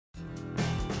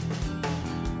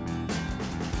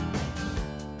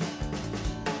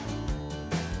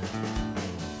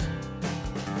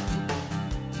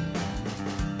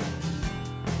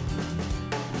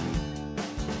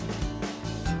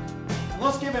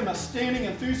let's give him a standing,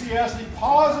 enthusiastic,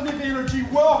 positive energy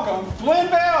welcome, Glenn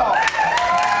Bell.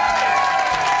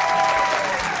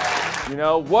 You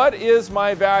know, what is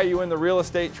my value in the real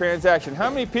estate transaction? How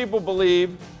many people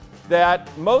believe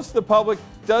that most of the public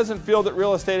doesn't feel that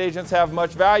real estate agents have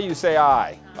much value? Say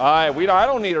aye. I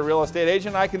don't need a real estate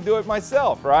agent. I can do it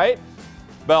myself, right?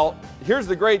 Well, here's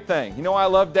the great thing. You know I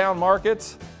love down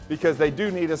markets? Because they do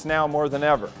need us now more than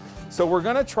ever. So we're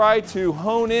going to try to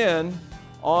hone in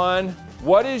on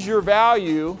what is your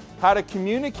value, how to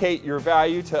communicate your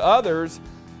value to others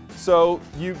so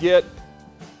you get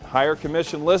higher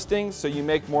commission listings, so you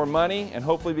make more money and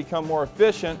hopefully become more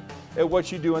efficient at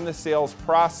what you do in the sales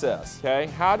process. Okay?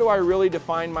 How do I really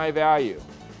define my value?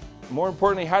 More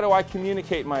importantly, how do I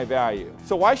communicate my value?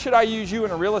 So why should I use you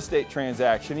in a real estate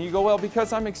transaction? And you go, well,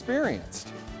 because I'm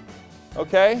experienced.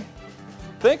 Okay?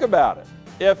 Think about it.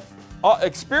 If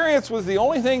experience was the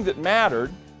only thing that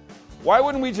mattered, why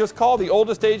wouldn't we just call the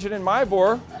oldest agent in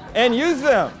Mybor and use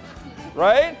them,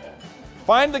 right?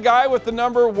 Find the guy with the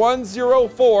number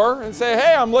 104 and say,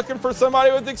 hey, I'm looking for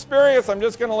somebody with experience. I'm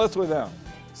just going to list with them.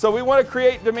 So we want to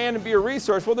create demand and be a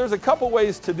resource. Well, there's a couple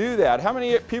ways to do that. How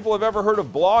many people have ever heard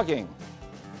of blogging?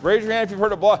 Raise your hand if you've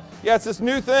heard of blog. Yeah, it's this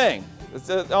new thing.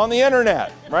 It's on the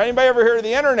internet, right? Anybody ever heard of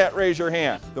the internet? Raise your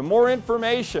hand. The more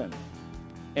information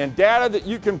and data that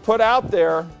you can put out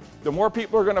there, the more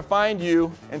people are going to find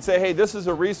you and say, hey, this is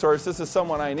a resource. This is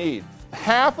someone I need.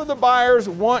 Half of the buyers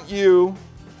want you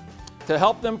to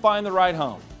help them find the right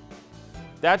home.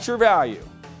 That's your value.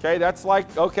 Okay, that's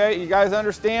like, okay, you guys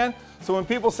understand? So when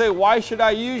people say, why should I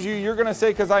use you? You're going to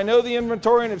say, because I know the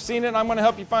inventory and have seen it, and I'm going to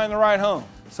help you find the right home.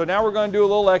 So now we're going to do a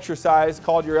little exercise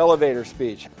called your elevator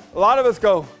speech. A lot of us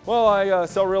go, well, I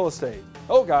sell real estate.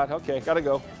 Oh, God, okay, got to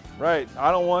go. Right,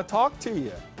 I don't want to talk to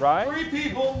you, right? 3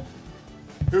 people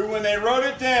who, when they wrote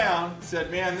it down,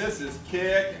 said, man, this is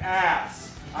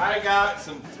kick-ass. I got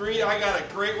a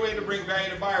great way to bring value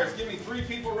to buyers. Give me 3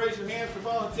 people, raise your hands for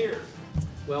volunteers.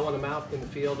 Well, when I'm out in the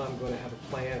field, I'm going to have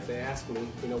a plan. If they ask me,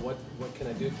 you know, what can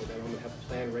I do for them? I'm going to have a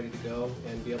plan ready to go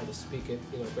and be able to speak it,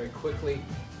 you know, very quickly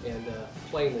and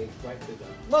plainly right to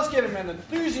them. Let's give him an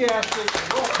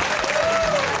enthusiastic roll.